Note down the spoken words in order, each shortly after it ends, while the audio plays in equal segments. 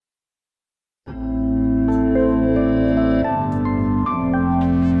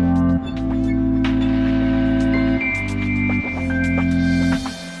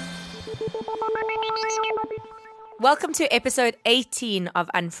Welcome to episode 18 of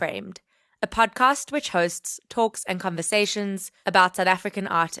Unframed, a podcast which hosts talks and conversations about South African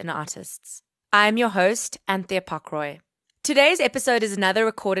art and artists. I am your host, Anthea Pakroy. Today's episode is another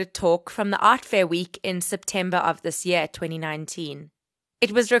recorded talk from the Art Fair Week in September of this year, 2019.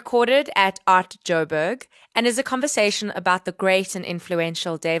 It was recorded at Art Joburg and is a conversation about the great and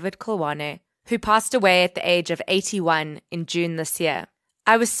influential David Kolwane, who passed away at the age of 81 in June this year.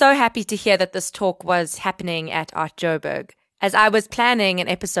 I was so happy to hear that this talk was happening at Art Joburg, as I was planning an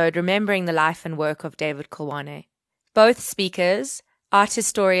episode remembering the life and work of David Kolwane. Both speakers, art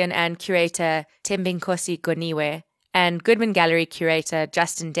historian and curator Thembinkosi Goniwe and Goodman Gallery curator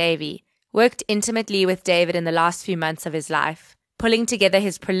Justin Davey, worked intimately with David in the last few months of his life, pulling together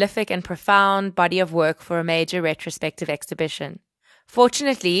his prolific and profound body of work for a major retrospective exhibition.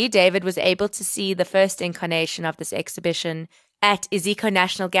 Fortunately, David was able to see the first incarnation of this exhibition at Iziko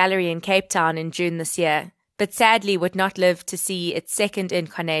National Gallery in Cape Town in June this year, but sadly would not live to see its second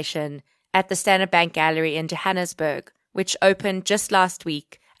incarnation at the Standard Bank Gallery in Johannesburg, which opened just last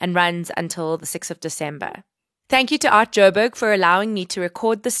week and runs until the 6th of December. Thank you to Art Joburg for allowing me to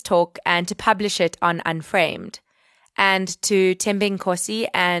record this talk and to publish it on Unframed, and to Thembinkosi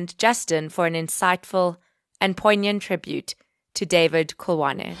and Justin for an insightful and poignant tribute to David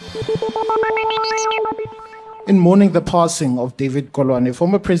Kolwane. In mourning the passing of David Kolwane,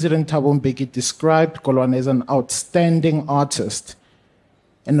 former President Thabo Mbeki described Kolwane as an outstanding artist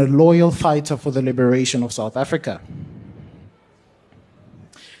and a loyal fighter for the liberation of South Africa.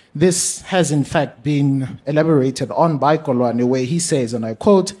 This has in fact been elaborated on by Kolwane, where he says, and I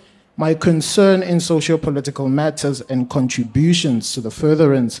quote, "My concern in socio-political matters and contributions to the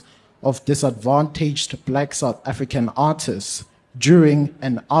furtherance of disadvantaged Black South African artists during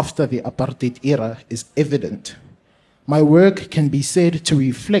and after the apartheid era is evident. My work can be said to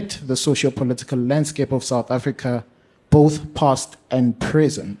reflect the socio-political landscape of South Africa, both past and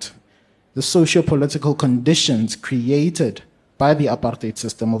present. The socio-political conditions created by the apartheid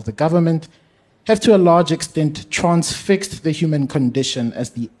system of the government have to a large extent transfixed the human condition as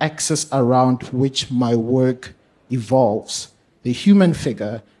the axis around which my work evolves. The human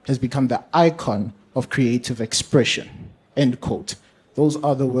figure has become the icon of creative expression." End quote. Those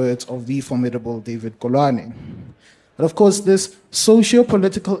are the words of the formidable David Kolwane. But of course, this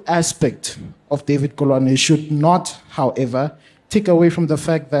socio-political aspect of David Kolwane should not, however, take away from the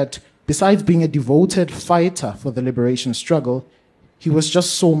fact that besides being a devoted fighter for the liberation struggle, he was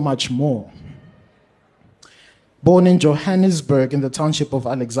just so much more. Born in Johannesburg in the township of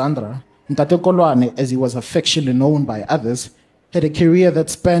Alexandra, Ntate Kolwane, as he was affectionately known by others, had a career that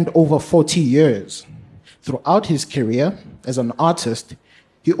spanned over 40 years. Throughout his career as an artist,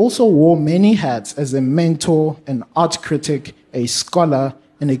 he also wore many hats as a mentor, an art critic, a scholar,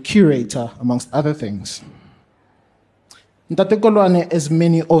 and a curator, amongst other things. Ntate Kolwane, as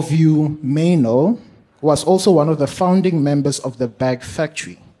many of you may know, was also one of the founding members of the Bag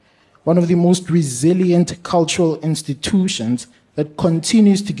Factory, one of the most resilient cultural institutions that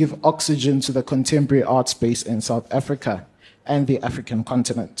continues to give oxygen to the contemporary art space in South Africa and the African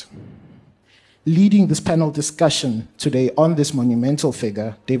continent. Leading this panel discussion today on this monumental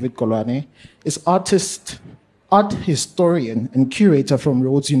figure, David Kolwane, is art historian and curator from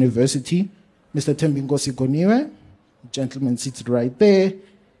Rhodes University, Mr. Thembinkosi Goniwe, gentleman seated right there,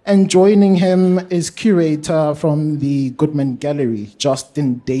 and joining him is curator from the Goodman Gallery,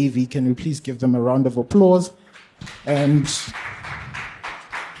 Justin Davey. Can we please give them a round of applause? And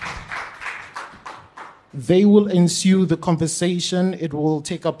they will ensue the conversation. It will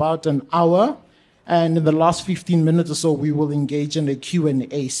take about an hour. And in the last 15 minutes or so, we will engage in a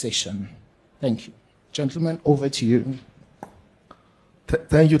Q&A session. Thank you. Gentlemen, over to you.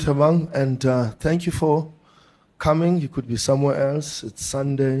 Thank you, Thabang, and thank you for coming. You could be somewhere else. It's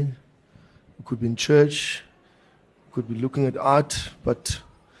Sunday. You could be in church. You could be looking at art, but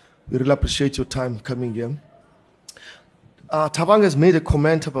we really appreciate your time coming here. Thabang has made a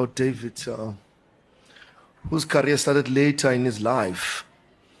comment about David, whose career started later in his life,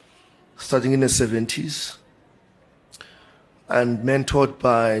 starting in the 70s, and mentored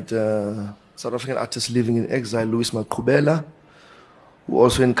by the South African artist living in exile, Louis Maqhubela, who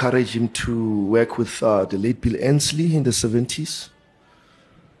also encouraged him to work with the late Bill Ensley in the 70s.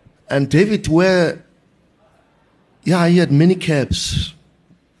 And David, he had many caps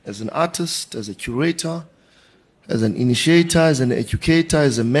as an artist, as a curator, as an initiator, as an educator,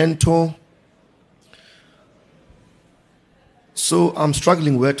 as a mentor. So I'm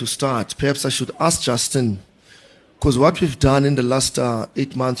struggling where to start. Perhaps I should ask Justin, because what we've done in the last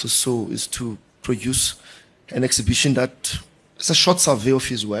 8 months or so is to produce an exhibition that is a short survey of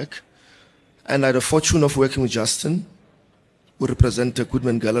his work. And I had the fortune of working with Justin, who represents the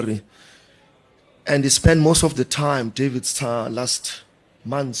Goodman Gallery. And he spent most of the time, David's last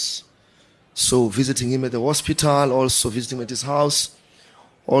months, so visiting him at the hospital, also visiting him at his house,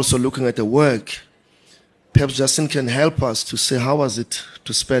 also looking at the work. Perhaps Justin can help us to say, how was it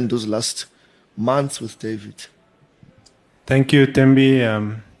to spend those last months with David? Thank you,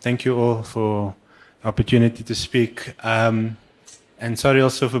 Thembi. Thank you all for the opportunity to speak. And sorry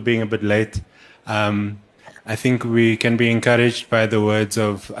also for being a bit late. I think we can be encouraged by the words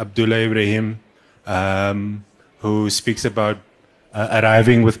of Abdullah Ibrahim, who speaks about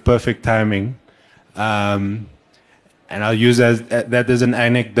arriving with perfect timing. And I'll use that as an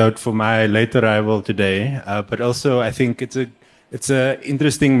anecdote for my late arrival today. But also, I think it's a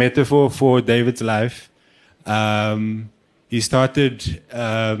interesting metaphor for David's life. He started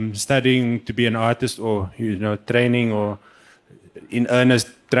studying to be an artist, or training, or in earnest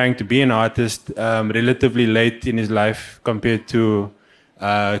trying to be an artist relatively late in his life compared to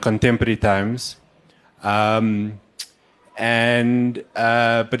contemporary times. But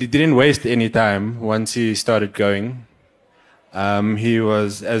he didn't waste any time once he started going. He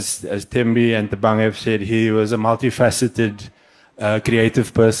was, as Thembi and Thabang have said, he was a multifaceted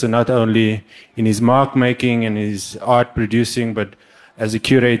creative person, not only in his mark making and his art producing, but as a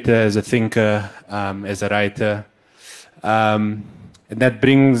curator, as a thinker, as a writer. And that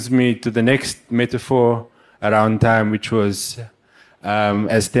brings me to the next metaphor around time, which was,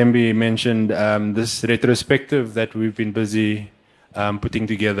 as Thembi mentioned, this retrospective that we've been busy putting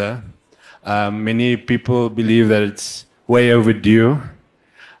together. Many people believe that it's way overdue.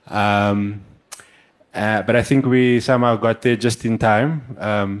 But I think we somehow got there just in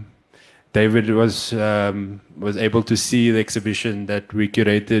time. David was able to see the exhibition that we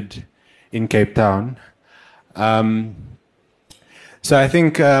curated in Cape Town. So I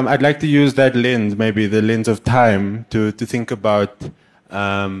think I'd like to use that lens, maybe the lens of time, to think about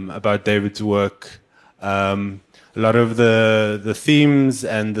David's work. A lot of the themes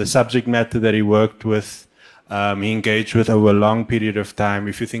and the subject matter that he worked with, he engaged with over a long period of time.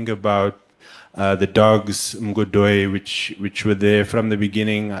 If you think about the dogs, Mgodoi, which were there from the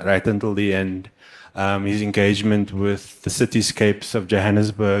beginning right until the end, his engagement with the cityscapes of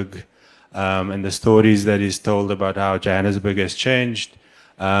Johannesburg, and the stories that he's told about how Johannesburg has changed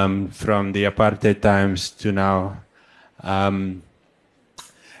from the apartheid times to now.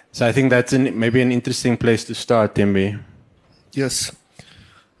 So I think that's maybe an interesting place to start, Thembi. Yes.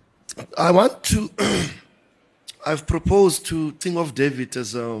 I want to... I've proposed to think of David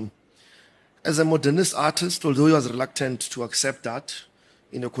as a modernist artist, although he was reluctant to accept that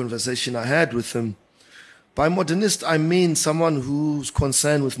in a conversation I had with him. By modernist, I mean someone who's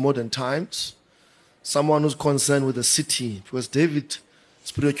concerned with modern times, someone who's concerned with the city, because David's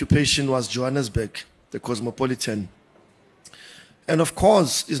preoccupation was Johannesburg, the cosmopolitan. And of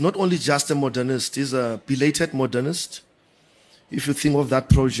course, he's not only just a modernist, he's a belated modernist. If you think of that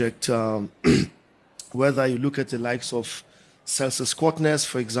project, whether you look at the likes of Celsus Kortnes,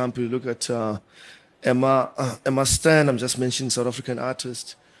 for example, you look at Emma Stern, I'm just mentioning South African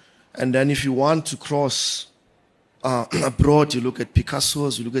artist. And then if you want to cross abroad, you look at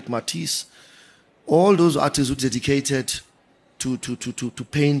Picasso's, you look at Matisse. All those artists who dedicated to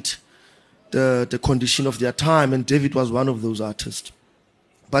paint the condition of their time, and David was one of those artists.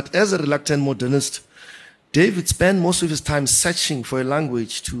 But as a reluctant modernist, David spent most of his time searching for a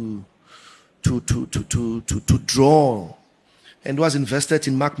language to draw, and was invested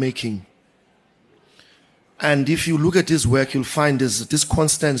in mark making. And if you look at his work, you'll find this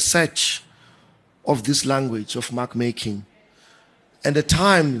constant search of this language of mark making. And at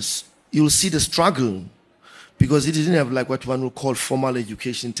times, you'll see the struggle, because he didn't have like what one would call formal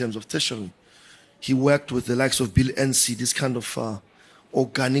education in terms of tertiary. He worked with the likes of Bill Ensi, this kind of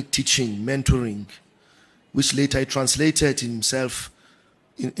organic teaching, mentoring, which later he translated himself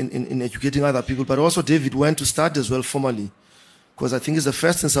in educating other people. But also David went to study as well formally, because I think he's the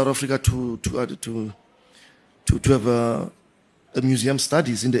first in South Africa to have a museum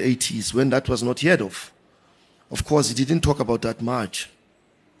studies in the 80s, when that was not heard of. Of course, he didn't talk about that much.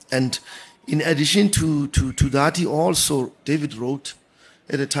 And in addition to that, David wrote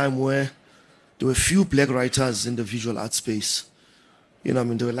at a time where there were few black writers in the visual art space. There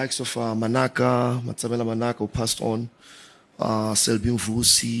were likes of Matsabela Manaka, who passed on, Selby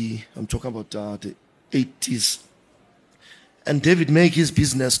Mvusi. I'm talking about the 80s. And David made his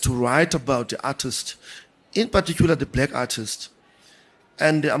business to write about the artist, in particular the black artist.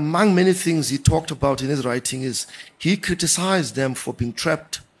 And among many things he talked about in his writing is he criticized them for being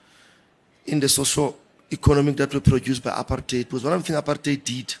trapped in the socio-economic that were produced by apartheid. Because one of the things apartheid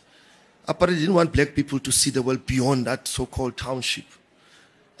did, apartheid didn't want black people to see the world beyond that so-called township.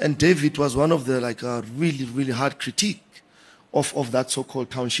 And David was one of the really, really hard critique of that so-called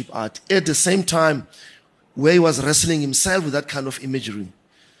township art. At the same time, where he was wrestling himself with that kind of imagery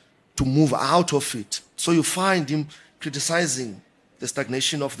to move out of it. So you find him criticizing the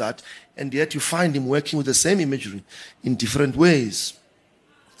stagnation of that, and yet you find him working with the same imagery in different ways.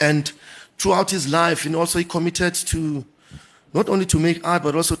 And throughout his life, and also he committed to not only to make art,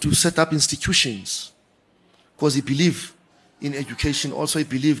 but also to set up institutions, because he believed in education. Also, he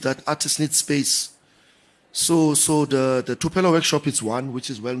believed that artists need space. So the Tupelo Workshop is one, which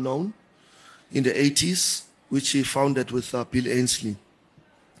is well known in the 80s, which he founded with Bill Ainsley.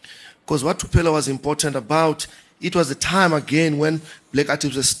 Because what Tupelo was important about, it was a time again when black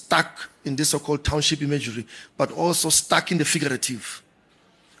artists were stuck in this so-called township imagery, but also stuck in the figurative,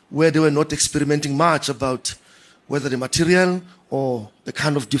 where they were not experimenting much about whether the material or the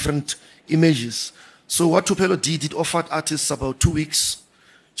kind of different images. So what Tupelo did, it offered artists about 2 weeks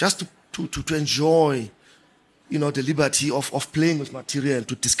just to enjoy, the liberty of playing with material,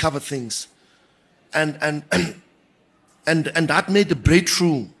 to discover things. And that made the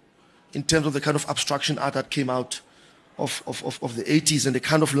breakthrough in terms of the kind of abstraction art that came out of the 80s and the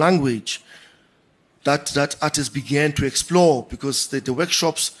kind of language that artists began to explore, because the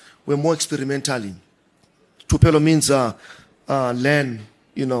workshops were more experimentally. Tupelo means learn,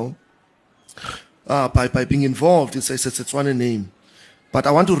 by being involved. It's one name. But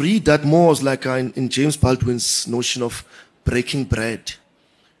I want to read that more as like in James Baldwin's notion of breaking bread.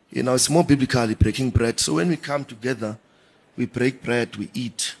 It's more biblically breaking bread. So when we come together, we break bread, we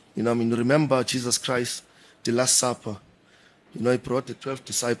eat. Remember Jesus Christ, the Last Supper. He brought the 12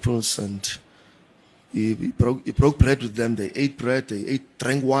 disciples and he broke bread with them. They ate bread,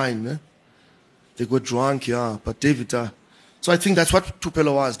 drank wine. They got drunk, yeah. But David, so I think that's what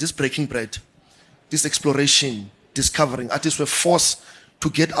Tupelo was, this breaking bread, this exploration, discovering. Artists were forced to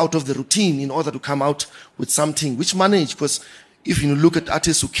get out of the routine in order to come out with something which managed, because if you look at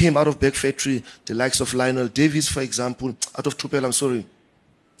artists who came out of Black Factory, the likes of Lionel Davis, for example, out of Tupelo,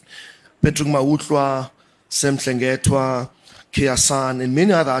 Patrick Mautlwa, Sam Tlengetwa, Keasan, and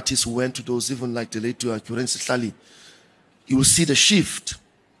many other artists who went to those, even like the late Kuren Sihlali, you will see the shift.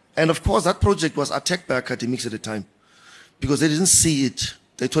 And of course, that project was attacked by academics at the time because they didn't see it.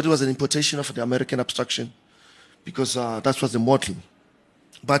 They thought it was an importation of the American abstraction because that was the model.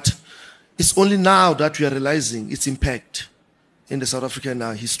 But it's only now that we are realizing its impact in the South African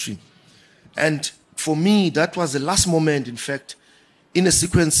history. And for me, that was the last moment, in fact, in a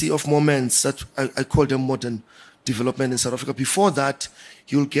sequence of moments that I call them modern development in South Africa. Before that,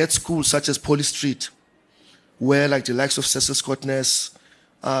 you'll get schools such as Poly Street, where like the likes of Cecil Scott Ness,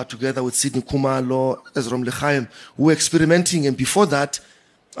 together with Sidney Kumalo, Ezrom Lechaim, who were experimenting. And before that,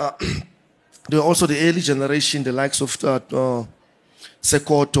 there were also the early generation, the likes of Sekoto,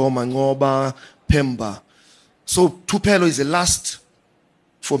 Mangoba, Pemba. So Tupelo is the last,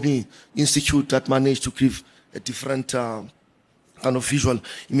 for me, institute that managed to give a different kind of visual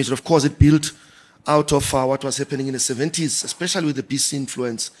image. Of course, it built out of what was happening in the 70s, especially with the BC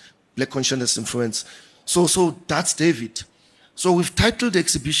influence, Black consciousness influence. So that's David. So we've titled the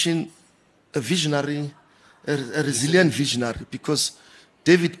exhibition A Visionary, a Resilient Visionary, because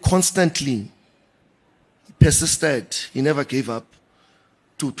David constantly persisted. He never gave up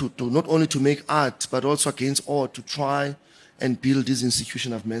to not only to make art, but also against all, to try and build this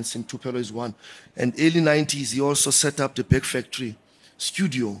institution I've mentioned. Tupelo is one. And early 90s, he also set up the Black Factory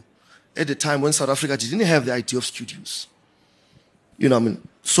studio at the time when South Africa didn't have the idea of studios.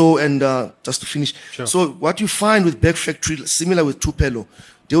 So, and just to finish. Sure. So what you find with Black Factory, similar with Tupelo,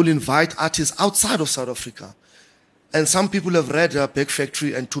 they will invite artists outside of South Africa. And some people have read Black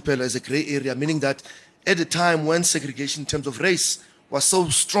Factory and Tupelo as a gray area, meaning that at the time when segregation in terms of race was so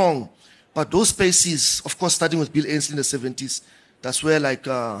strong, but those spaces, of course, starting with Bill Ainsley in the 70s, that's where like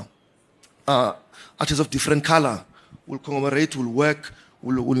artists of different color will conglomerate, will work,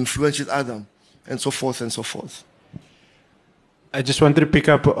 will influence each other, and so forth and so forth. I just wanted to pick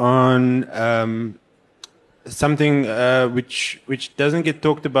up on something which doesn't get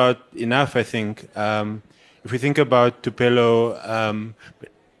talked about enough, I think. If we think about Tupelo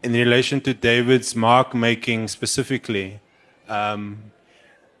in relation to David's mark making specifically,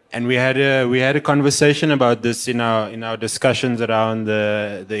 and we had a conversation about this in our discussions around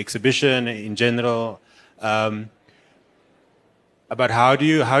the exhibition in general, about how do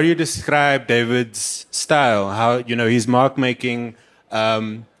you describe David's style, how his mark making,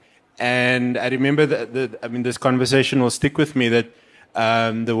 and I remember this conversation will stick with me, that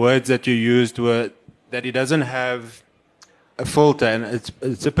the words that you used were that he doesn't have a filter, and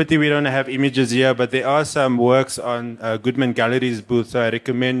it's a pity we don't have images here, but there are some works on Goodman Gallery's booth, so I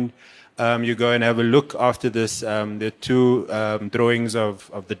recommend you go and have a look after this. There are two drawings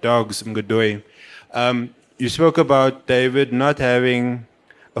of the dogs, Mgodoi. You spoke about, David, not having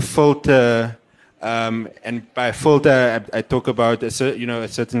a filter, and by filter I talk about a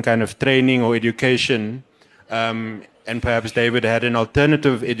certain kind of training or education, and perhaps David had an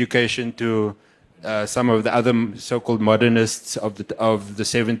alternative education to some of the other so-called modernists of the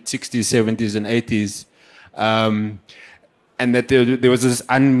 60s, 70s, and 80s, and that there was this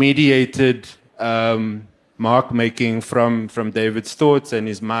unmediated mark making from David's thoughts and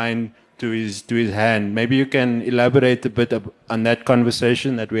his mind to his hand. Maybe you can elaborate a bit on that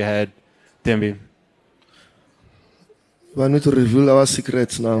conversation that we had, Thembi. You want me to reveal our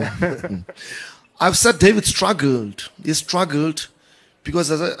secrets now? I've said David struggled. He struggled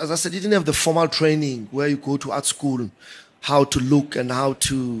because, as I said, he didn't have the formal training where you go to art school, how to look and how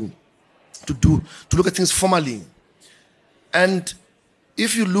to look at things formally. And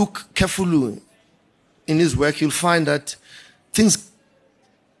if you look carefully in his work, you'll find that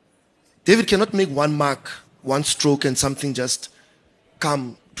David cannot make one mark, one stroke, and something just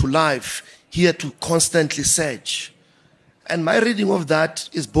come to life. He had to constantly search. And my reading of that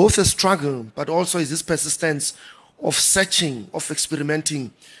is both a struggle, but also is this persistence of searching, of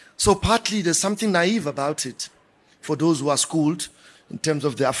experimenting. So partly there's something naive about it for those who are schooled in terms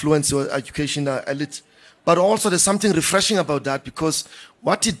of the affluence or education elite. But also there's something refreshing about that, because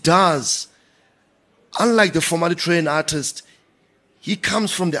what it does, unlike the formally trained artist, he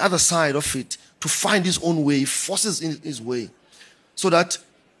comes from the other side of it to find his own way, forces in his way. So that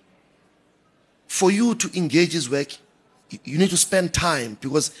for you to engage his work, you need to spend time,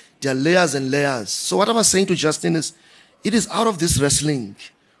 because there are layers and layers. So what I was saying to Justin is, it is out of this wrestling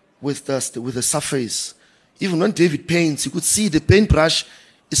with the surface. Even when David paints, you could see the paintbrush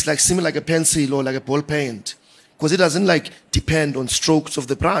is like similar like a pencil or like a ball paint, because it doesn't like depend on strokes of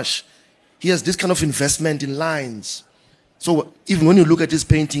the brush. He has this kind of investment in lines. So even when you look at his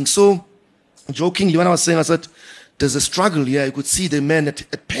painting, so jokingly when I was saying, I said, there's a struggle here. You could see the man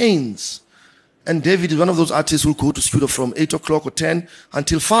at pains. And David is one of those artists who go to studio from 8 o'clock or 10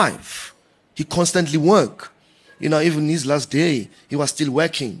 until 5. He constantly work. Even his last day, he was still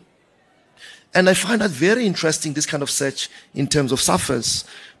working. And I find that very interesting, this kind of search in terms of surface.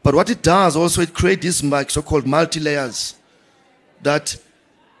 But what it does also, it creates these so-called multi-layers that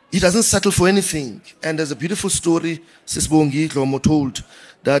he doesn't settle for anything. And there's a beautiful story Sisbongi Lomo told,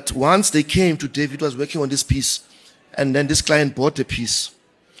 that once they came to David, was working on this piece, and then this client bought the piece.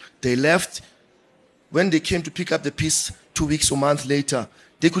 They left. When they came to pick up the piece 2 weeks or a month later,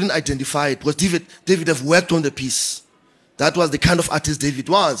 they couldn't identify it, because David have worked on the piece. That was the kind of artist David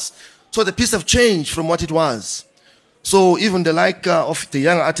was. So the piece have changed from what it was. So even the like of the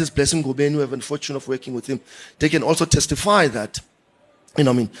young artist Blessing Gobeni, who have the fortune of working with him, they can also testify that.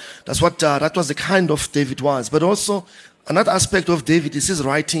 That's what that was the kind of David was. But also another aspect of David is his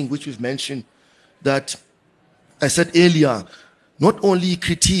writing, which we've mentioned, that I said earlier, not only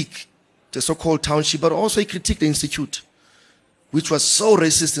critique the so-called township, but also he critiqued the institute, which was so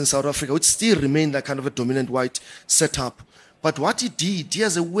racist in South Africa, which still remained like kind of a dominant white setup. But what he did, he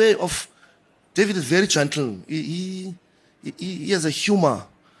has a way of, David is very gentle. He has a humor.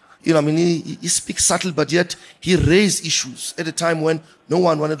 He speaks subtle, but yet he raised issues at a time when no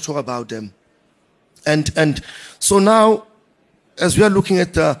one wanted to talk about them. And so now, as we are looking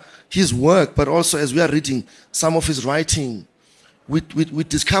at his work, but also as we are reading some of his writing, we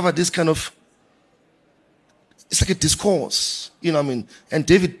discover this kind of, it's like a discourse, And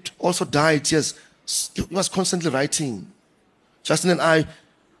David also died, yes. He was constantly writing. Justin and I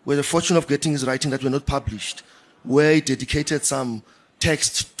were the fortune of getting his writing that were not published, where he dedicated some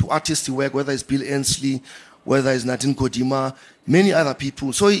text to artistic work, whether it's Bill Ensley, whether it's Nadine Godima, many other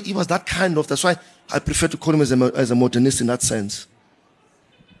people. So he was that kind of, that's why I prefer to call him as a modernist in that sense.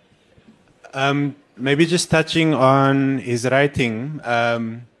 Maybe just touching on his writing,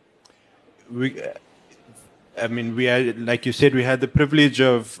 we had, like you said, we had the privilege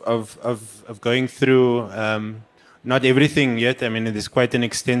of going through not everything yet. There's quite an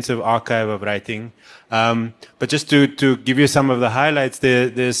extensive archive of writing. But just to give you some of the highlights,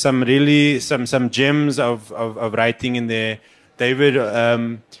 there's some really some gems of writing in there. David,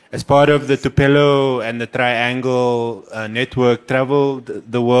 as part of the Tupelo and the Triangle network, traveled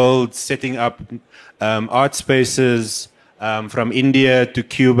the world setting up art spaces from India to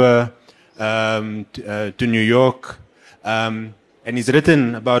Cuba to New York. And he's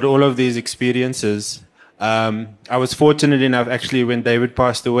written about all of these experiences. I was fortunate enough, actually, when David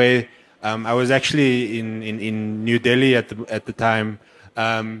passed away, I was actually in New Delhi at the time,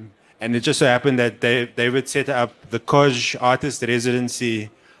 and it just so happened that David set up the Koj Artist Residency.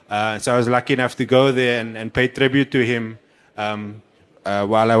 So I was lucky enough to go there and pay tribute to him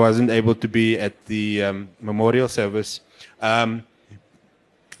while I wasn't able to be at the memorial service.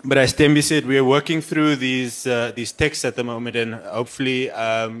 But as Tembi said, we are working through these texts at the moment, and hopefully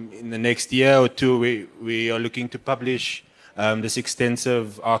in the next year or two, we are looking to publish this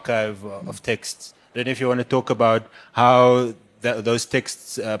extensive archive of texts. I don't know if you want to talk about how those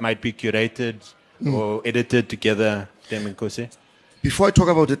texts might be curated or edited together, Tembi Nkosi. Before I talk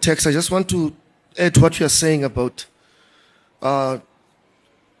about the text, I just want to add what you are saying about the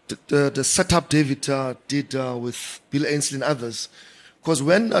setup David did with Bill Ainslie and others. Because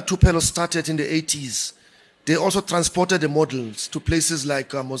when Tupelo started in the 80s, they also transported the models to places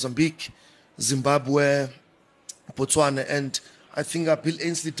like Mozambique, Zimbabwe, Botswana, and I think Bill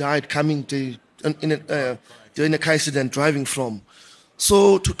Ainslie died coming in a car accident driving from.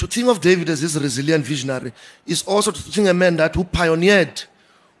 So to think of David as this resilient visionary is also to think a man who pioneered,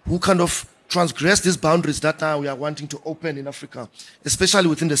 who kind of transgressed these boundaries that now we are wanting to open in Africa, especially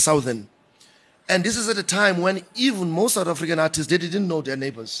within the southern. And this is at a time when even most South African artists, they didn't know their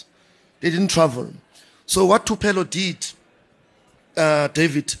neighbors. They didn't travel. So what Tupelo did,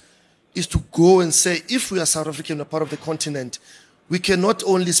 David, is to go and say, if we are South African, a part of the continent, we cannot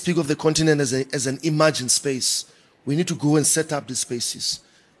only speak of the continent as an imagined space. We need to go and set up these spaces.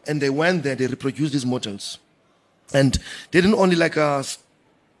 And they went there, they reproduced these models. And they didn't only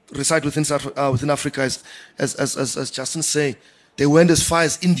reside within Africa, as Justin say, they went as far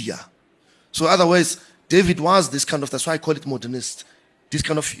as India. So otherwise, David was this kind of, that's why I call it modernist, this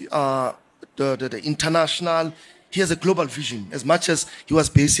kind of the international, he has a global vision as much as he was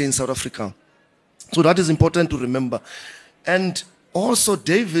based here in South Africa. So that is important to remember. And also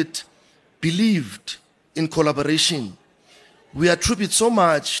David believed in collaboration. We attribute so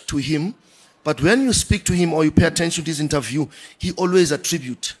much to him, but when you speak to him or you pay attention to his interview, he always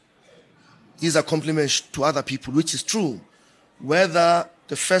attributes his accomplishments to other people, which is true. Whether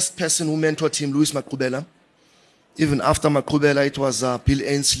the first person who mentored him, Louis Maqubela, even after Maqubela, it was Bill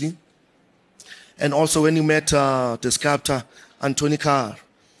Ainslie. And also when he met the sculptor, Anthony Carr,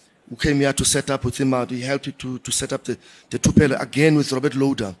 who came here to set up with him, he helped him to set up the Tupelo again with Robert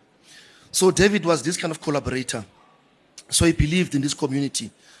Loader. So David was this kind of collaborator. So he believed in this community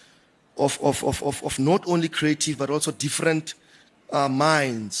of not only creative, but also different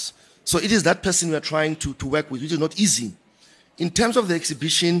minds. So it is that person we are trying to work with, which is not easy. In terms of the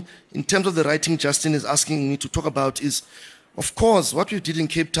exhibition, in terms of the writing Justin is asking me to talk about is, of course, what we did in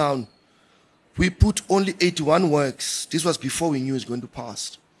Cape Town, we put only 81 works. This was before we knew it was going to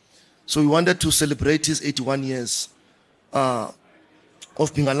pass. So we wanted to celebrate his 81 years of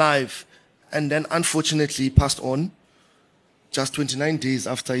being alive. And then, unfortunately, he passed on just 29 days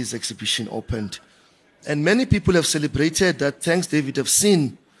after his exhibition opened. And many people have celebrated that, thanks David, have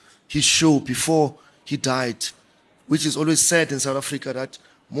seen his show before he died, which is always said in South Africa that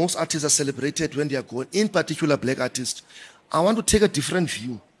most artists are celebrated when they are gone, in particular black artists. I want to take a different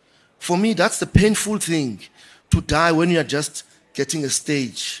view. For me, that's the painful thing, to die when you are just getting a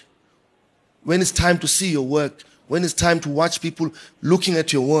stage. When it's time to see your work, when it's time to watch people looking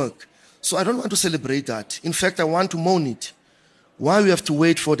at your work. So I don't want to celebrate that. In fact, I want to mourn it. Why we have to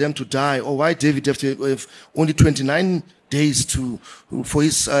wait for them to die, or why David have to have only 29 days for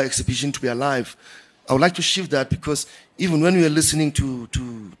his exhibition to be alive. I would like to shift that, because even when we were listening to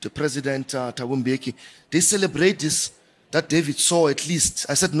the President, Thabo Mbeki, they celebrate this, that David saw at least.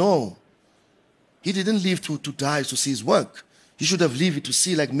 I said, no. He didn't live to die to see his work. He should have lived to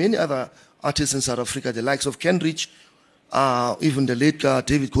see, like many other artists in South Africa, the likes of Ken Rich, even the late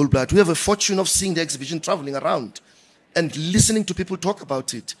David Goldblatt. We have a fortune of seeing the exhibition traveling around and listening to people talk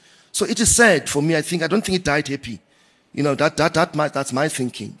about it. So it is sad for me. I don't think it died happy. You know, that's my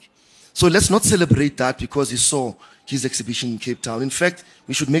thinking. So let's not celebrate that because he saw his exhibition in Cape Town. In fact,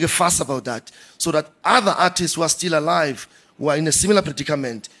 we should make a fuss about that so that other artists who are still alive, who are in a similar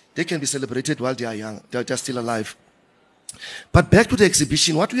predicament, they can be celebrated while they are young, they're still alive. But back to the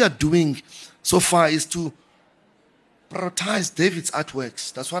exhibition, what we are doing so far is to prioritize David's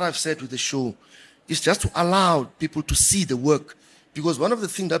artworks. That's what I've said with the show. It's just to allow people to see the work. Because one of the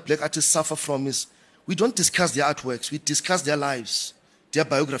things that black artists suffer from is we don't discuss their artworks, we discuss their lives, their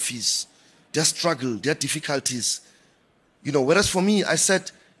biographies, their struggle, their difficulties. You know, whereas for me, I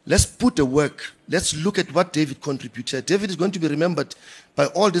said, let's put the work. Let's look at what David contributed. David is going to be remembered by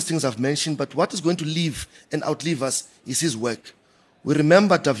all these things I've mentioned, but what is going to live and outlive us is his work. We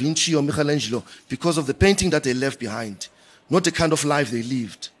remember Da Vinci or Michelangelo because of the painting that they left behind, not the kind of life they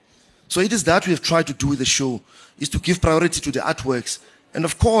lived. So it is that we have tried to do with the show, is to give priority to the artworks. And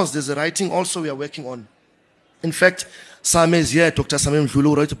of course, there's a writing also we are working on. In fact, Same is here, Dr. Same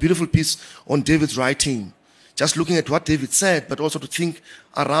Mdlulu wrote a beautiful piece on David's writing, just looking at what David said, but also to think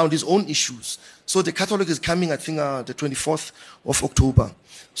around his own issues. So the catalog is coming, I think, the 24th of October.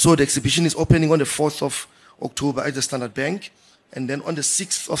 So the exhibition is opening on the 4th of October at the Standard Bank. And then on the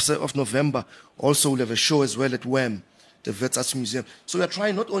 6th of November, also we'll have a show as well at WEM, the Wits Arts Museum. So we are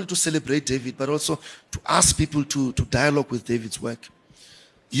trying not only to celebrate David, but also to ask people to dialogue with David's work.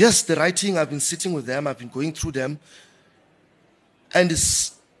 Yes, the writing, I've been sitting with them, I've been going through them. And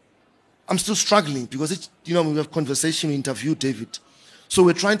I'm still struggling because, we have conversation, we interview David. So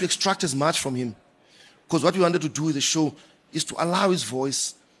we're trying to extract as much from him. Because what we wanted to do with the show is to allow his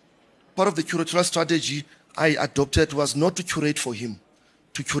voice. Part of the curatorial strategy I adopted was not to curate for him,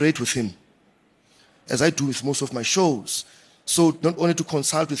 to curate with him, as I do with most of my shows. So not only to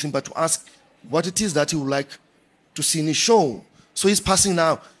consult with him, but to ask what it is that he would like to see in his show. So he's passing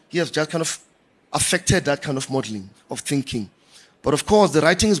now. He has just kind of affected that kind of modeling of thinking. But of course, the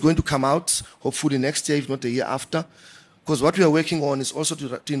writing is going to come out, hopefully next year, if not the year after. Because what we are working on is also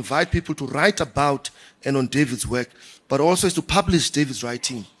to invite people to write about and on David's work, but also is to publish David's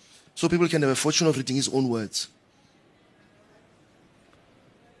writing, so people can have a fortune of reading his own words.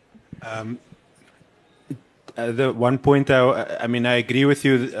 The one point, I agree with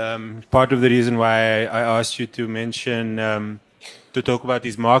you. Part of the reason why I asked you to mention, to talk about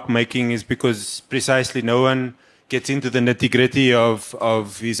his mark making is because precisely no one gets into the nitty-gritty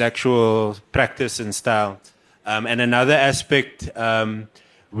of his actual practice and style. And another aspect,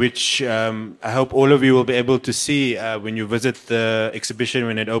 which I hope all of you will be able to see when you visit the exhibition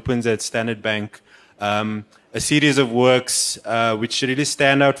when it opens at Standard Bank, a series of works which really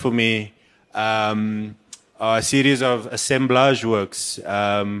stand out for me, are a series of assemblage works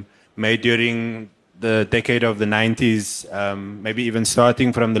made during the decade of the 90s, maybe even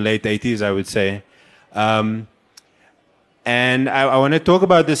starting from the late 80s, I would say. And I want to talk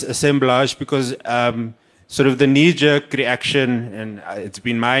about this assemblage because sort of the knee-jerk reaction, and it's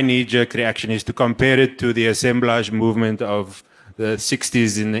been my knee-jerk reaction, is to compare it to the assemblage movement of the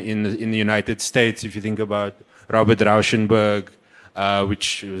 60s in the United States. If you think about Robert Rauschenberg,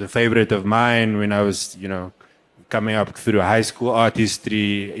 which was a favorite of mine when I was, coming up through high school art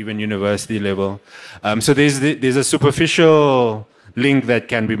history, even university level. So there's a superficial link that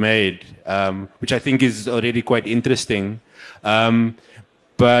can be made, which I think is already quite interesting.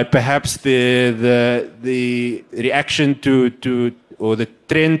 But perhaps the reaction to or the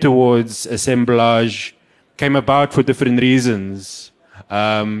trend towards assemblage came about for different reasons.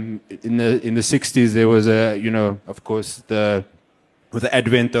 In the 60s, there was of course, with the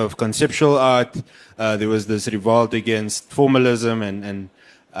advent of conceptual art, there was this revolt against formalism and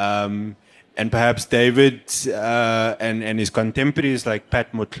perhaps David and his contemporaries like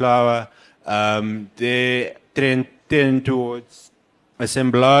Pat Motlawa, their trend towards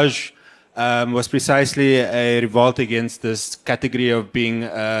assemblage was precisely a revolt against this category of being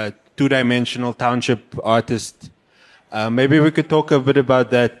a two-dimensional township artist. Maybe we could talk a bit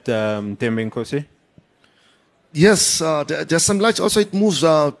about that, Thembi Nkosi. Yes, the assemblage also, it moves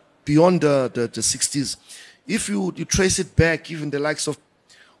beyond the 60s. If you trace it back, even the likes of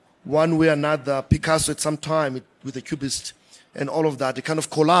one way or another, Picasso at some time with the Cubist and all of that, the kind of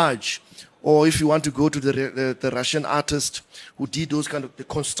collage. Or if you want to go to the Russian artist who did those kind of the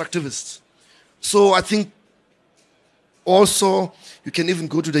constructivists. So I think also you can even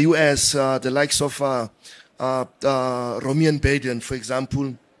go to the US, the likes of Romian Baden, for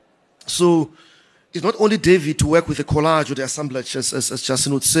example. So it's not only David to work with the collage or the assemblage, as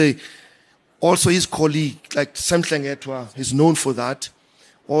Justin would say. Also his colleague, like Sam Hlengetwa, is known for that.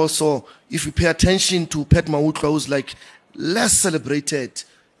 Also, if you pay attention to Pat Mautla, who's like less celebrated,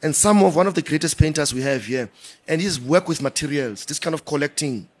 and one of the greatest painters we have here, and his work with materials, this kind of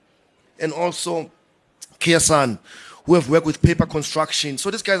collecting. And also Kiasan, who have worked with paper construction. So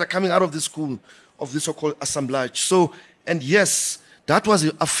these guys are coming out of the school of this so-called assemblage. So, and yes, that was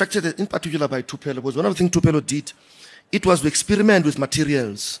affected in particular by Tupelo, because one of the things Tupelo did, it was to experiment with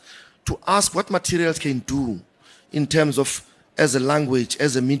materials, to ask what materials can do in terms of as a language,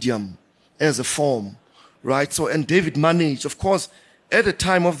 as a medium, as a form, right? So, and David managed, of course, at the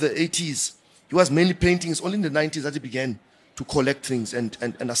time of the 80s, he was mainly painting. It's only in the 90s that he began to collect things and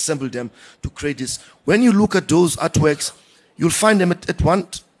assemble them to create this. When you look at those artworks, you'll find them at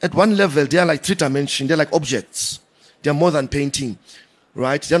one level, they are like three-dimensional, they're like objects. They're more than painting,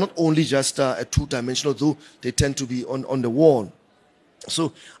 right? They're not only just a two-dimensional, though they tend to be on the wall.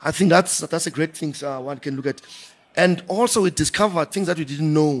 So I think that's a great thing one can look at. And also we discovered things that we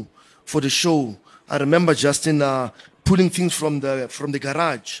didn't know for the show. I remember Justin pulling things from the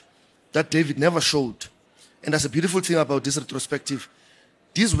garage that David never showed. And that's a beautiful thing about this retrospective.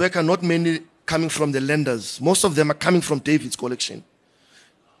 These work are not mainly coming from the lenders. Most of them are coming from David's collection.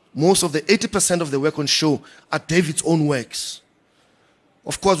 Most of the 80% of the work on show are David's own works.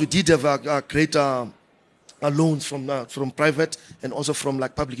 Of course, we did have great loans from private and also from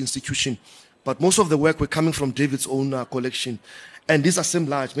like public institution. But most of the work were coming from David's own collection. And this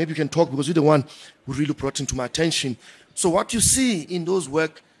assemblage, maybe you can talk because you're the one who really brought into my attention. So what you see in those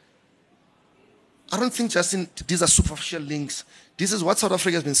work, I don't think just these are superficial links. This is what South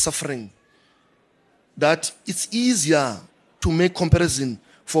Africa has been suffering. That it's easier to make comparison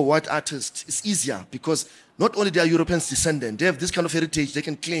for white artists. It's easier because not only they are Europeans descendant, they have this kind of heritage they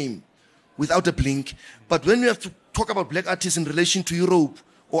can claim without a blink. But when we have to talk about black artists in relation to Europe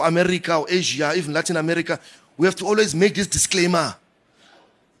or America or Asia, even Latin America, we have to always make this disclaimer.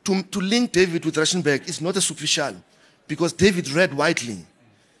 To link David with Rustenburg is not a superficial because David read widely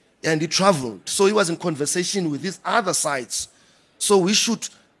and he traveled. So he was in conversation with these other sides. So we should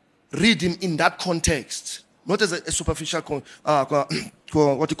read him in that context, not as a superficial,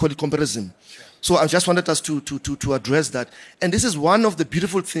 what you call it, comparison. So I just wanted us to address that. And this is one of the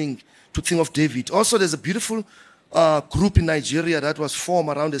beautiful things to think of David. Also, there's a beautiful group in Nigeria that was formed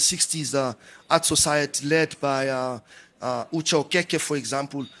around the 60s, art society led by Uche Okeke, for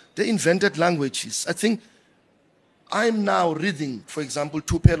example. They invented languages. I think I'm now reading, for example,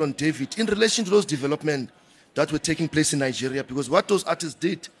 Tupelo on David in relation to those developments that were taking place in Nigeria, because what those artists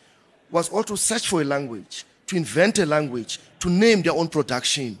did was also search for a language, to invent a language, to name their own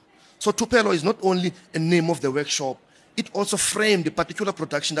production. So Tupelo is not only a name of the workshop, it also framed the particular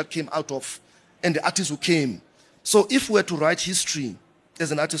production that came out of and the artists who came. So if we were to write history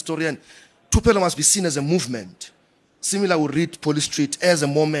as an art historian, Tupelo must be seen as a movement. Similar, we read Police Street as a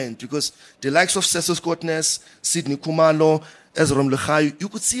moment, because the likes of Cecil Scottness, Sidney Kumalo, Ezrom Lechayu, you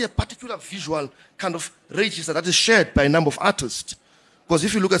could see a particular visual kind of register that is shared by a number of artists. Because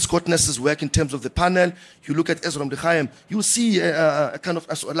if you look at Scottness's work in terms of the panel, you look at Ezrom Lechayu, you see a kind of,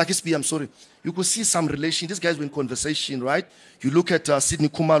 like SB, I'm sorry, you could see some relation. These guys were in conversation, right? You look at Sidney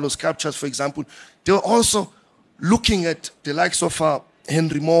Kumalo's sculptures, for example. They were also looking at the likes of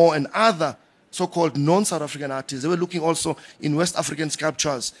Henry Moore and other so-called non-South African artists. They were looking also in West African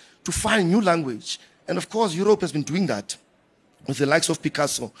sculptures to find new language. And of course, Europe has been doing that with the likes of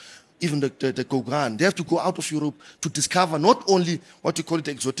Picasso, even the Gauguin. They have to go out of Europe to discover not only what you call it,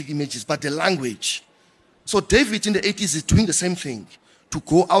 the exotic images, but the language. So David in the 80s is doing the same thing, to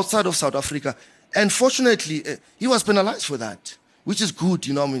go outside of South Africa. And fortunately, he was penalized for that, which is good,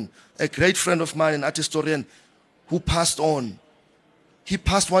 you know. I mean, a great friend of mine, an art historian who passed on, he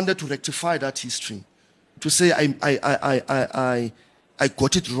passed one day to rectify that history, to say, I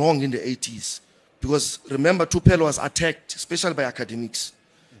got it wrong in the 80s. Because remember, Tupelo was attacked, especially by academics.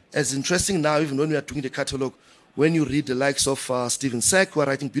 It's interesting now, even when we are doing the catalogue, when you read the likes of Stephen Sack, who are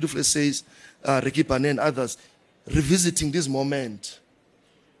writing beautiful essays, Ricky Barnet and others, revisiting this moment.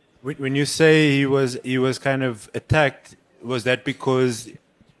 When you say he was kind of attacked, was that because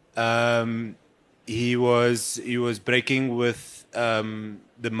he was breaking with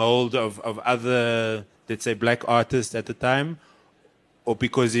the mold of other, let's say, black artists at the time, or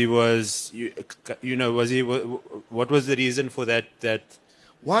because he was, what was the reason for that?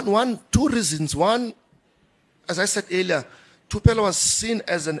 Two reasons. One, as I said earlier, Tupelo was seen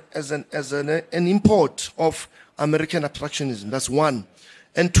as an import of American abstractionism. That's one.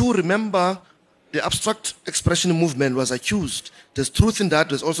 And two, remember, the abstract expression movement was accused. There's truth in that,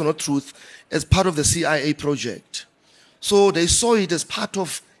 there's also not truth, as part of the CIA project. So they saw it as part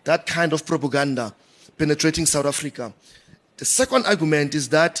of that kind of propaganda penetrating South Africa. The second argument is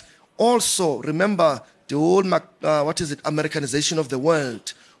that also, remember, the whole, Americanization of the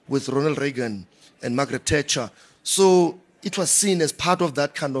world with Ronald Reagan and Margaret Thatcher. So it was seen as part of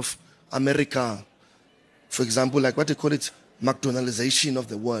that kind of America. For example, like what they call it, McDonaldization of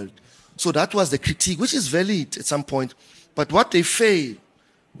the world. So that was the critique, which is valid at some point. But what they failed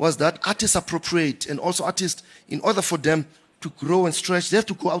was that artists appropriate, and also artists, in order for them to grow and stretch, they have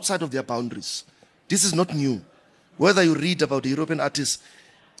to go outside of their boundaries. This is not new. Whether you read about the European artists,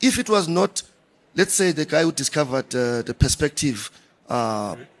 if it was not, let's say, the guy who discovered the perspective,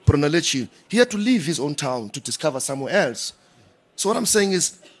 Brunelleschi, he had to leave his own town to discover somewhere else. So what I'm saying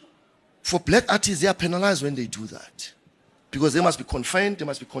is, for black artists, they are penalized when they do that. Because they must be confined, they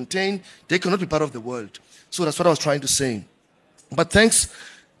must be contained, they cannot be part of the world. So that's what I was trying to say. But thanks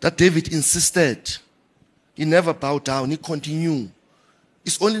that David insisted, he never bowed down, he continued.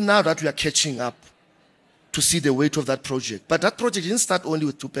 It's only now that we are catching up. to see the weight of that project. But that project didn't start only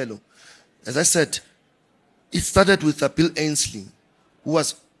with Tupelo. As I said, it started with Bill Ainsley, who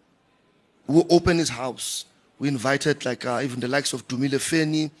opened his house. We invited even the likes of Dumile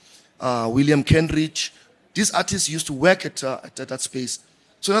Feni, William Kenridge. These artists used to work at that space.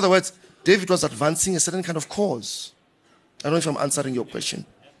 So in other words, David was advancing a certain kind of cause. I don't know if I'm answering your question.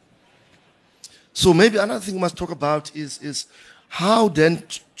 So maybe another thing we must talk about is how then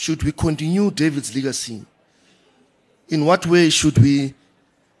should we continue David's legacy? In what way should we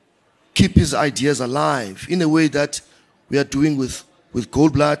keep his ideas alive? In a way that we are doing with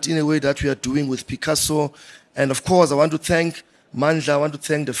Goldblatt, in a way that we are doing with Picasso. And of course, I want to thank Mandla, I want to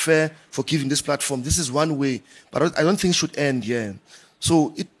thank the Fair for giving this platform. This is one way, but I don't think it should end here.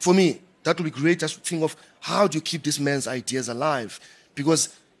 So for me, that would be great just to think of how do you keep this man's ideas alive? Because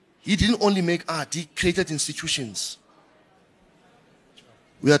he didn't only make art, he created institutions.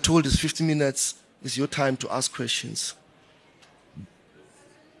 We are told it's 50 minutes is your time to ask questions.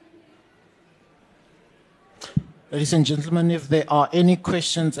 Ladies and gentlemen, if there are any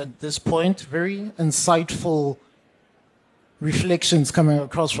questions at this point, very insightful reflections coming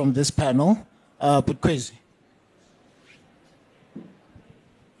across from this panel. But Kwezi.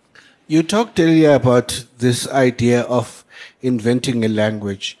 You talked earlier about this idea of inventing a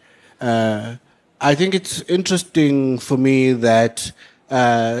language. I think it's interesting for me that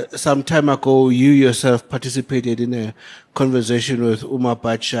some time ago you yourself participated in a conversation with Umar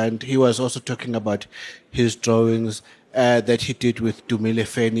Bacha, and he was also talking about his drawings that he did with Dumile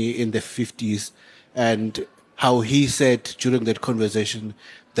Feni in the 50s, and how he said during that conversation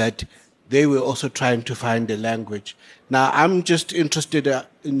that they were also trying to find a language. Now, I'm just interested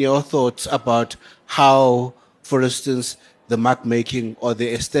in your thoughts about how, for instance, the mark making or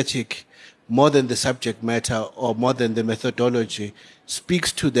the aesthetic, more than the subject matter or more than the methodology,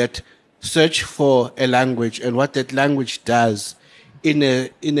 speaks to that search for a language and what that language does in a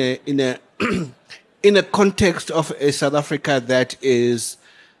in a context of a South Africa that is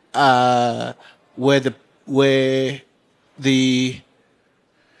where the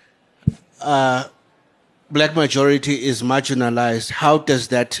black majority is marginalized. How does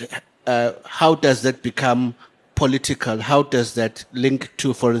that become political? How does that link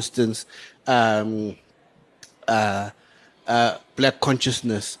to, for instance, black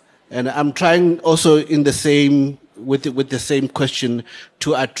consciousness? And I'm trying also in the same with the same question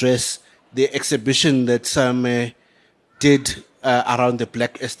to address the exhibition that Sam did around the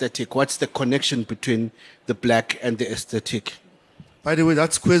black aesthetic. What's the connection between the black and the aesthetic? By the way,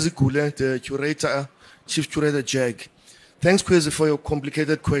 that's Kwezi Gule, the curator, chief curator, JAG. Thanks, Kwezi, for your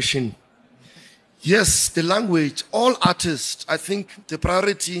complicated question. Yes, the language, all artists, I think the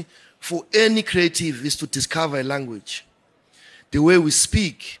priority for any creative is to discover a language. The way we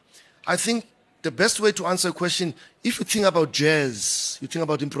speak. I think the best way to answer a question, if you think about jazz, you think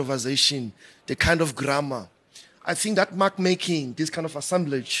about improvisation, the kind of grammar, I think that mark making, this kind of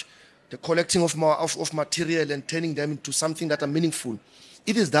assemblage, the collecting of material and turning them into something that are meaningful,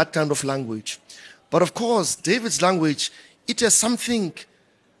 it is that kind of language. But of course, David's language, it has something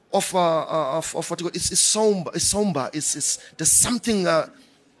of what you call, it's somber. There's something, I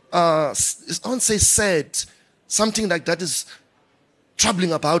won't say sad, something like that is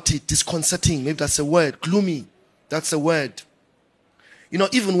troubling about it, disconcerting, maybe that's a word, gloomy, that's a word. You know,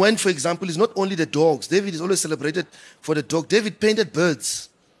 even when, for example, it's not only the dogs. David is always celebrated for the dog. David painted birds.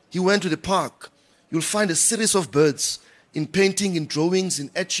 He went to the park. You'll find a series of birds in painting, in drawings, in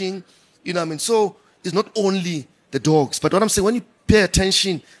etching. You know what I mean? So it's not only the dogs. But what I'm saying, when you pay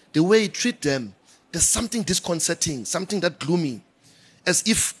attention, the way he treats them, there's something disconcerting, something that gloomy. As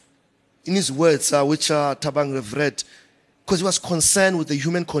if, in his words, which Tabang have read, because he was concerned with the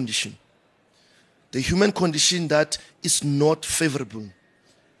human condition. The human condition that is not favorable.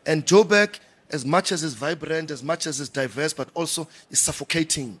 And Joburg, as much as it's vibrant, as much as it's diverse, but also is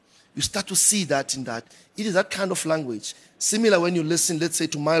suffocating. You start to see that in that. It is that kind of language. Similar when you listen, let's say,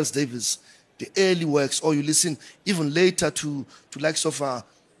 to Miles Davis, the early works, or you listen even later to likes of Happy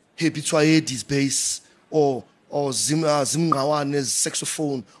Twaedi's bass, or Zim Ngawane's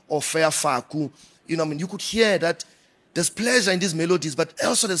saxophone, or Fairfaku. You know what I mean? You could hear that there's pleasure in these melodies, but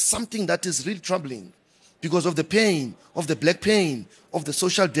also there's something that is really troubling because of the pain, of the black pain, of the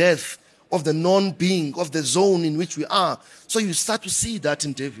social death, of the non-being, of the zone in which we are. So you start to see that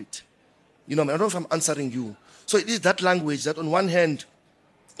in David. You know, I don't know if I'm answering you. So it is that language that on one hand,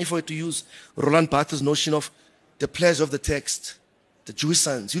 if I were to use Roland Barthes' notion of the pleasure of the text, the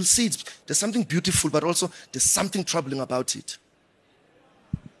jouissance, you'll see there's something beautiful, but also there's something troubling about it.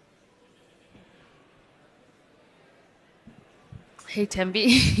 Hey,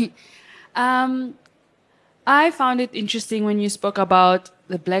 Tembi. I found it interesting when you spoke about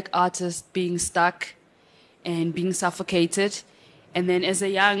the black artist being stuck and being suffocated. And then as a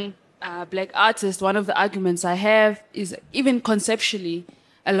young black artist, one of the arguments I have is even conceptually,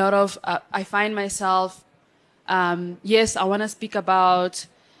 a lot of, I find myself, yes, I want to speak about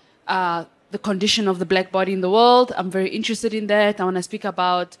the condition of the black body in the world. I'm very interested in that. I want to speak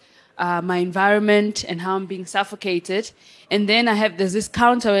about my environment and how I'm being suffocated. And then there's this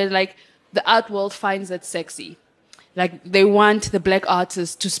counter where like the art world finds that sexy. Like they want the black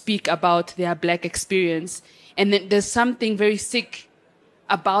artist to speak about their black experience. And then there's something very sick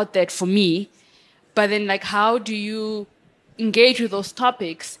about that for me. But then like, how do you engage with those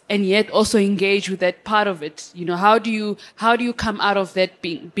topics and yet also engage with that part of it? You know, how do you come out of that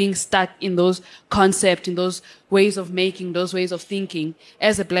being stuck in those concepts, in those ways of making, those ways of thinking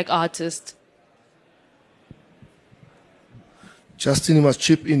as a black artist? Justin, you must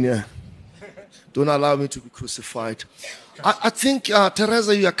chip in here. Don't allow me to be crucified. I think,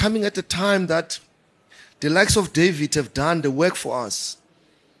 Teresa, you are coming at a time that the likes of David have done the work for us.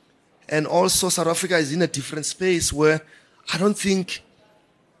 And also South Africa is in a different space where I don't think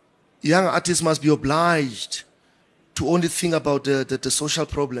young artists must be obliged to only think about the social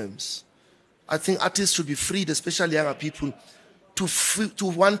problems. I think artists should be freed, especially younger people, to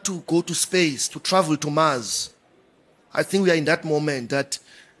want to go to space, to travel to Mars. I think we are in that moment that,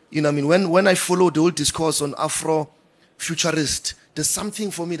 you know, I mean, when I follow the whole discourse on Afro-futurist, there's something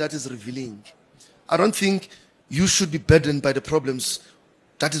for me that is revealing. I don't think you should be burdened by the problems.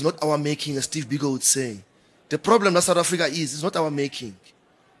 That is not our making, as Steve Biko would say. The problem that South Africa is not our making.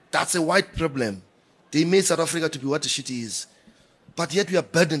 That's a white problem. They made South Africa to be what the shit is. But yet we are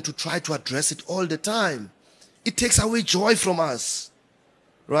burdened to try to address it all the time. It takes away joy from us,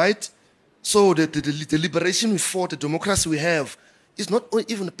 right? So the liberation we fought, the democracy we have, is not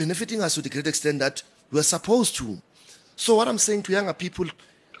even benefiting us to the great extent that we're supposed to. So what I'm saying to younger people,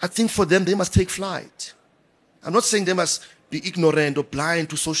 I think for them, they must take flight. I'm not saying they must be ignorant or blind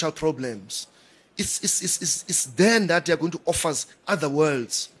to social problems. It's then that they are going to offer us other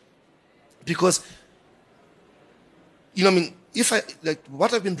worlds. Because, you know, I mean, if I, like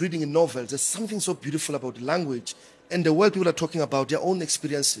what I've been reading in novels, there's something so beautiful about the language and the world people are talking about, their own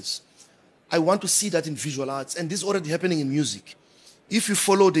experiences. I want to see that in visual arts, and this is already happening in music. If you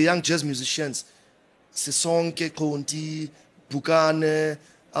follow the young jazz musicians, Sesonke, Konti, Bukane,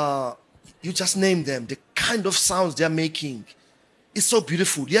 you just name them, the kind of sounds they're making. It's so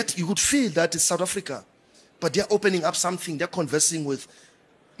beautiful. Yet you could feel that it's South Africa. But they're opening up something. They're conversing with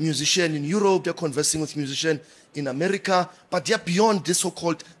musicians in Europe. They're conversing with musicians in America. But they're beyond this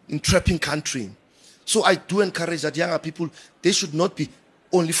so-called entrapping country. So I do encourage that younger people, they should not be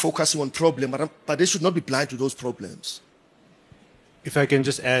only focusing on problems, but they should not be blind to those problems. If I can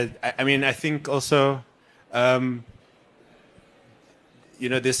just add, I mean, I think also, you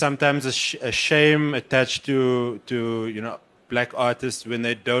know, there's sometimes a shame attached to, you know, black artists when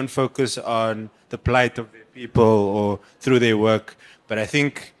they don't focus on the plight of their people or through their work. But I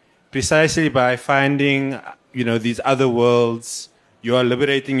think precisely by finding, you know, these other worlds, you are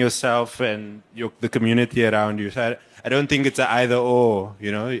liberating yourself and the community around you. So I don't think it's an either or,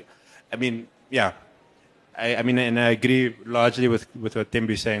 you know. I mean, yeah. I mean, and I agree largely with what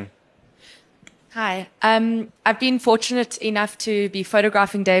Thembi is saying. Hi. I've been fortunate enough to be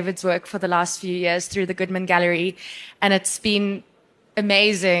photographing David's work for the last few years through the Goodman Gallery, and it's been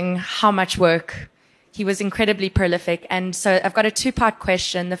amazing how much work. He was incredibly prolific. And so I've got a two-part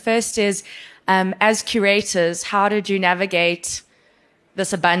question. The first is, as curators, how did you navigate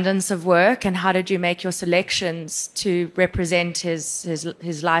this abundance of work, and how did you make your selections to represent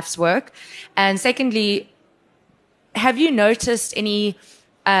his life's work? And secondly, have you noticed any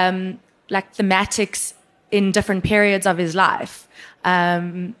like thematics in different periods of his life?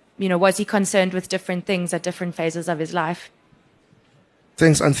 You know, was he concerned with different things at different phases of his life?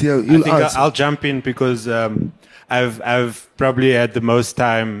 Thanks, Anthea. I'll jump in because I've probably had the most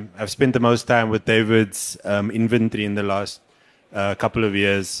time. I've spent the most time with David's inventory in the last couple of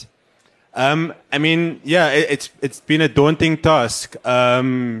years. I mean, yeah, it's been a daunting task.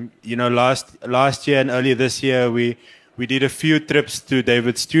 You know, last year and earlier this year, we did a few trips to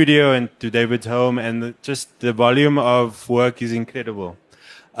David's studio and to David's home, and just the volume of work is incredible.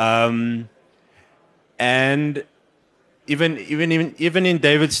 And even in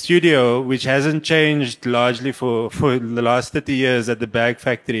David's studio, which hasn't changed largely for the last 30 years at the Bag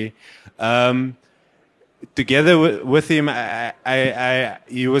Factory, together with him,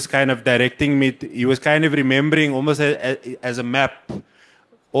 he was kind of directing me. He was kind of remembering almost as a map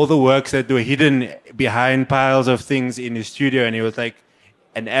all the works that were hidden behind piles of things in his studio, and he was like,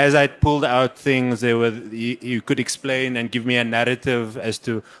 and as I pulled out things, you could explain and give me a narrative as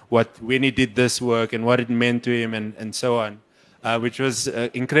to when he did this work and what it meant to him and so on, which was an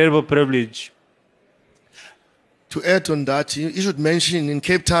incredible privilege. To add on that, you should mention in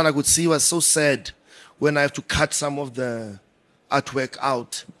Cape Town, I could see it was so sad when I have to cut some of the artwork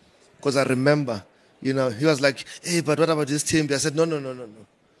out. Because I remember, he was like, hey, but what about this team? I said, no.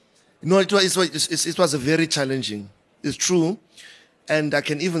 No, it was a very challenging. It's true. And I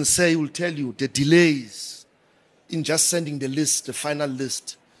can even say, will tell you, the delays in just sending the list, the final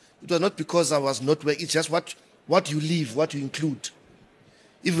list. It was not because I was not working. It's just what you leave, what you include.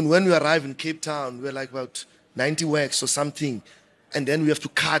 Even when we arrive in Cape Town, we're like about 90 works or something. And then we have to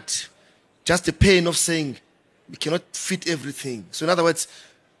cut. Just the pain of saying we cannot fit everything. So in other words,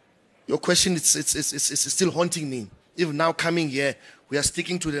 your question it's still haunting me. Even now coming here, we are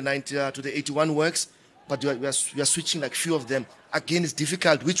sticking to the 81 works, but we are switching like few of them. Again, it's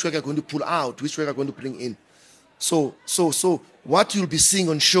difficult. Which work are going to pull out? Which work are going to bring in? So what you'll be seeing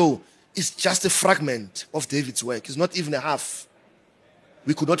on show is just a fragment of David's work. It's not even a half.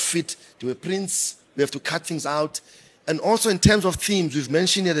 We could not fit. There were prints. We have to cut things out. And also in terms of themes, we've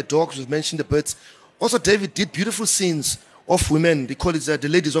mentioned here the dogs, we've mentioned the birds. Also, David did beautiful scenes of women. They call it the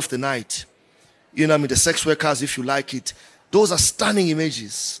ladies of the night. The sex workers, if you like it. Those are stunning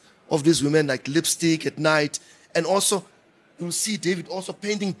images of these women, like lipstick at night. And also, you'll see David also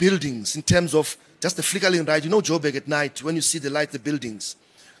painting buildings in terms of just the flickering light. Joburg at night, when you see the light, the buildings.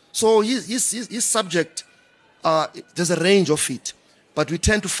 So his subject, there's a range of it. But we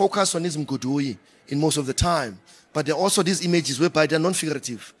tend to focus on his Mgudui in most of the time. But there are also these images whereby they're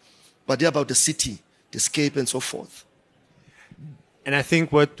non-figurative. But they're about the city, the escape, and so forth. And I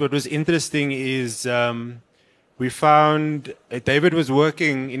think what was interesting is we found David was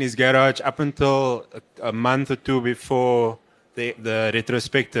working in his garage up until a month or two before the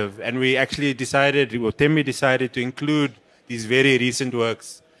retrospective. And we actually Tembi decided to include these very recent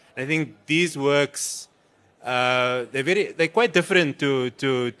works. I think these works, they're quite different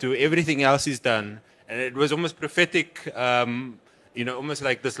to everything else he's done. And it was almost prophetic, almost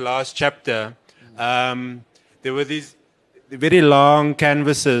like this last chapter. There were these very long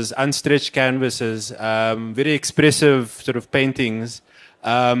canvases, unstretched canvases, very expressive sort of paintings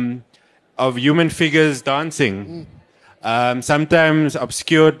of human figures dancing. Sometimes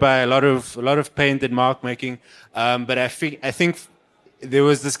obscured by a lot of paint and mark making, but I think there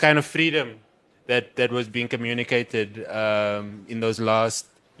was this kind of freedom that was being communicated in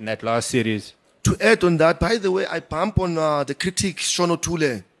that last series. To add on that, by the way, I bump on the critic Sean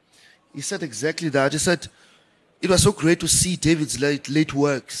O'Toole. He said exactly that. He said it was so great to see David's late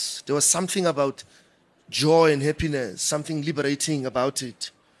works. There was something about joy and happiness, something liberating about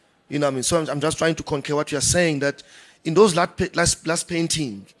it. So I'm just trying to concur what you are saying, that in those last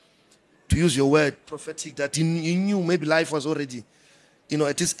painting, to use your word, prophetic, that he knew maybe life was already,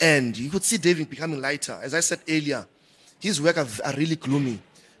 at its end. You could see David becoming lighter. As I said earlier, his work are really gloomy.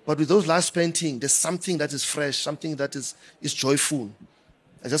 But with those last paintings, there's something that is fresh, something that is joyful.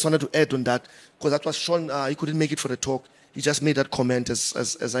 I just wanted to add on that, because that was Sean, he couldn't make it for the talk. He just made that comment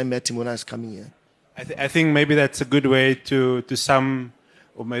as I met him when I was coming here. I think maybe that's a good way to sum,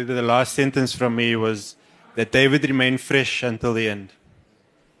 or maybe the last sentence from me was that David remained fresh until the end.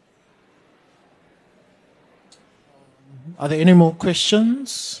 Are there any more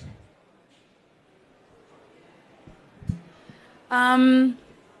questions? I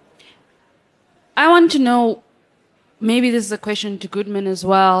want to know, maybe this is a question to Goodman as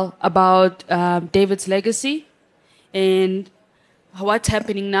well, about David's legacy and what's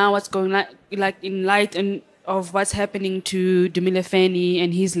happening now, what's going like in light of what's happening to Dumile Feni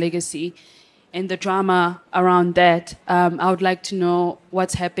and his legacy and the drama around that. I would like to know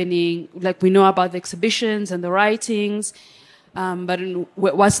what's happening. Like, we know about the exhibitions and the writings, but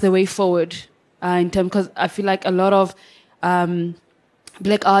what's the way forward in terms, because I feel like a lot of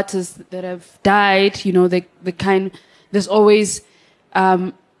Black artists that have died, there's always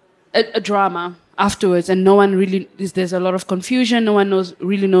a drama afterwards, and no one really there's a lot of confusion. No one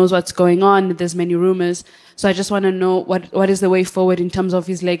really knows what's going on. There's many rumors. So I just want to know what is the way forward in terms of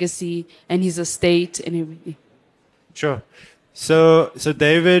his legacy and his estate and everything. Sure. So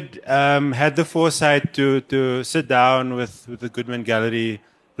David had the foresight to sit down with the Goodman Gallery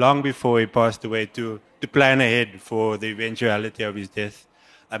long before he passed away to plan ahead for the eventuality of his death.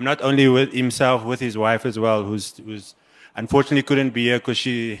 Not only with himself, with his wife as well, who's unfortunately couldn't be here because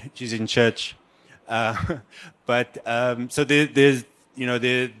she's in church. But so there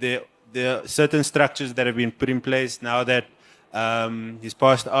are certain structures that have been put in place now that he's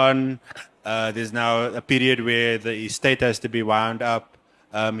passed on. There's now a period where the estate has to be wound up.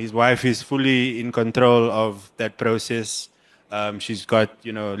 His wife is fully in control of that process. She's got,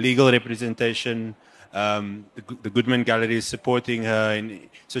 legal representation. The Goodman Gallery is supporting her. And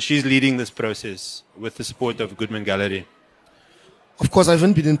so she's leading this process with the support of Goodman Gallery. Of course, I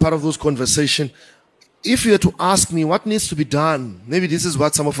haven't been in part of those conversations. If you were to ask me what needs to be done, maybe this is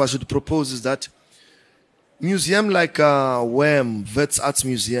what some of us should propose, is that museum like WAM, Wits Arts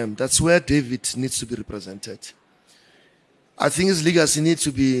Museum, that's where David needs to be represented. I think his legacy needs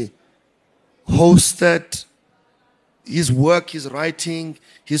to be hosted, his work, his writing,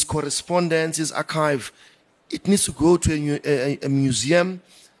 his correspondence, his archive. It needs to go to a museum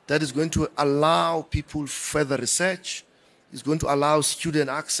that is going to allow people further research, is going to allow student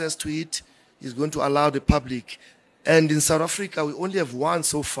access to it, is going to allow the public. And in South Africa, we only have one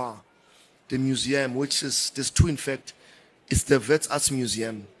so far, the museum, which is, there's two in fact, it's the Wits Arts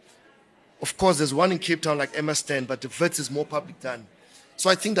Museum. Of course, there's one in Cape Town like Emerson, but the Wits is more public done. So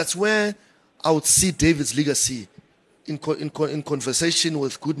I think that's where I would see David's legacy in conversation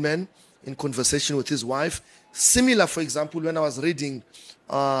with Goodman, in conversation with his wife. Similar, for example, when I was reading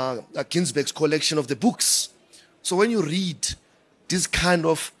Ginsberg's collection of the books. So when you read this kind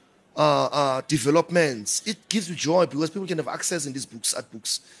of developments, it gives you joy because people can have access in these books, art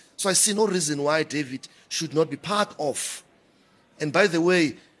books. So I see no reason why David should not be part of. And by the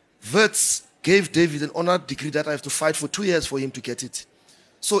way, Wits gave David an honor degree that I have to fight for 2 years for him to get it.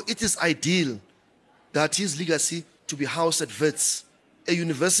 So it is ideal that his legacy to be housed at Wits, a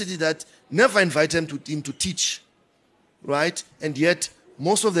university that never invited him to teach, right? And yet,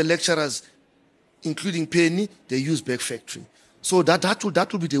 most of the lecturers, including Penny, they use Back Factory. So that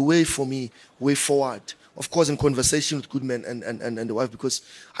will be the way for me, way forward. Of course, in conversation with Goodman and the wife, because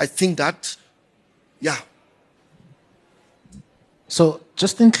I think that, yeah. So,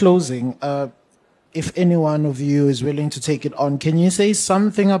 just in closing, if any one of you is willing to take it on, can you say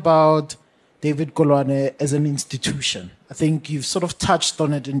something about David Kolwane as an institution? I think you've sort of touched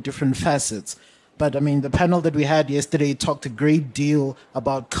on it in different facets. But I mean, the panel that we had yesterday talked a great deal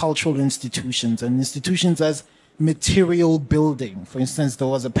about cultural institutions and institutions as material building. For instance, there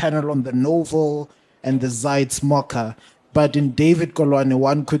was a panel on the Novel and the Zeitz Mocha. But in David Kolwane,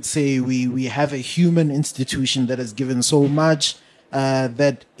 one could say we have a human institution that has given so much,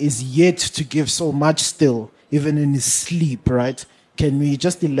 that is yet to give so much still, even in his sleep, right? Can we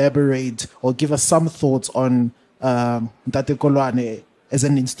just elaborate or give us some thoughts on Tate Kolwane as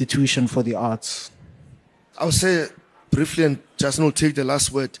an institution for the arts? I'll say briefly, and Justin will take the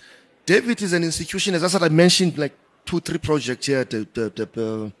last word. David is an institution, as I said, I mentioned like 2-3 projects here,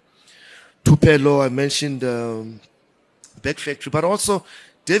 the Tupelo, I mentioned Back Factory, but also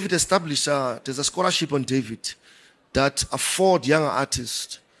David established, there's a scholarship on David that afford younger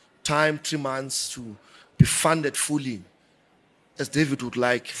artists time, 3 months to be funded fully, as David would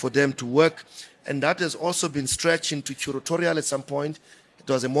like, for them to work. And that has also been stretched into curatorial at some point.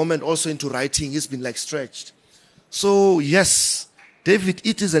 There was a moment also into writing. It's been like stretched. So yes, David,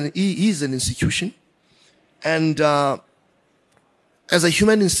 he is an institution. And as a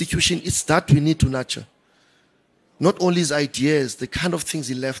human institution, it's that we need to nurture. Not only his ideas, the kind of things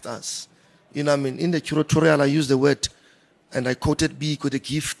he left us. You know what I mean? In the curatorial, I use the word, and I quoted Biko, the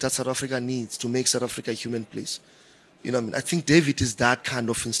gift that South Africa needs to make South Africa a human place. You know what I mean? I think David is that kind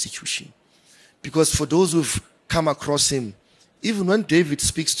of institution. Because for those who've come across him, even when David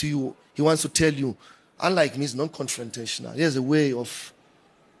speaks to you, he wants to tell you, unlike me, he's non-confrontational. He has a way of,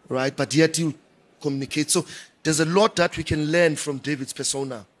 right? But yet he'll communicate. So there's a lot that we can learn from David's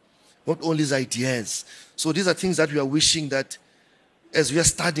persona, not only his ideas. So these are things that we are wishing that as we are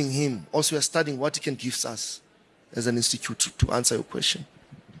studying him, also we are studying what he can give us as an institute to answer your question.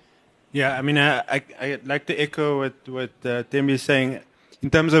 Yeah, I mean, I'd like to echo what Tembi is saying. In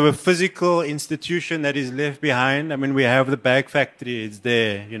terms of a physical institution that is left behind, I mean, we have the Bag Factory, it's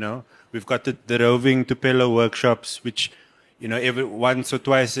there, you know. We've got the roving Tupelo workshops, which, you know, every once or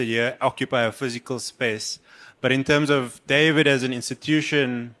twice a year occupy a physical space. But in terms of David as an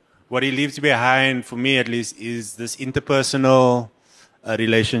institution, what he leaves behind, for me at least, is this interpersonal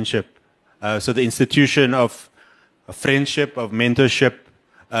relationship. So the institution of friendship, of mentorship,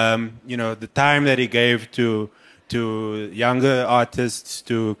 you know, the time that he gave to younger artists,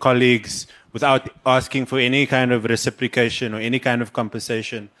 to colleagues, without asking for any kind of reciprocation or any kind of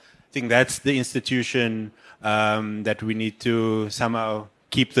compensation. I think that's the institution that we need to somehow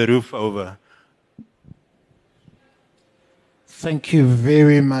keep the roof over. Thank you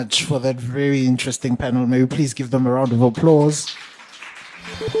very much for that very interesting panel. May we please give them a round of applause.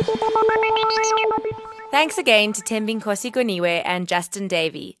 Thanks again to Thembinkosi Goniwe and Justin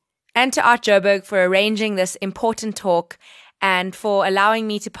Davey, and to Art Joburg for arranging this important talk and for allowing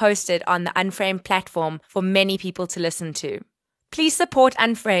me to post it on the Unframed platform for many people to listen to. Please support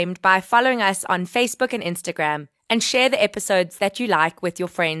Unframed by following us on Facebook and Instagram, and share the episodes that you like with your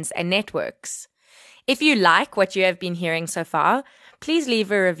friends and networks. If you like what you have been hearing so far, please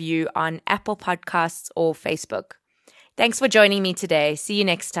leave a review on Apple Podcasts or Facebook. Thanks for joining me today. See you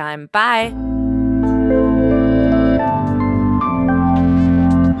next time. Bye.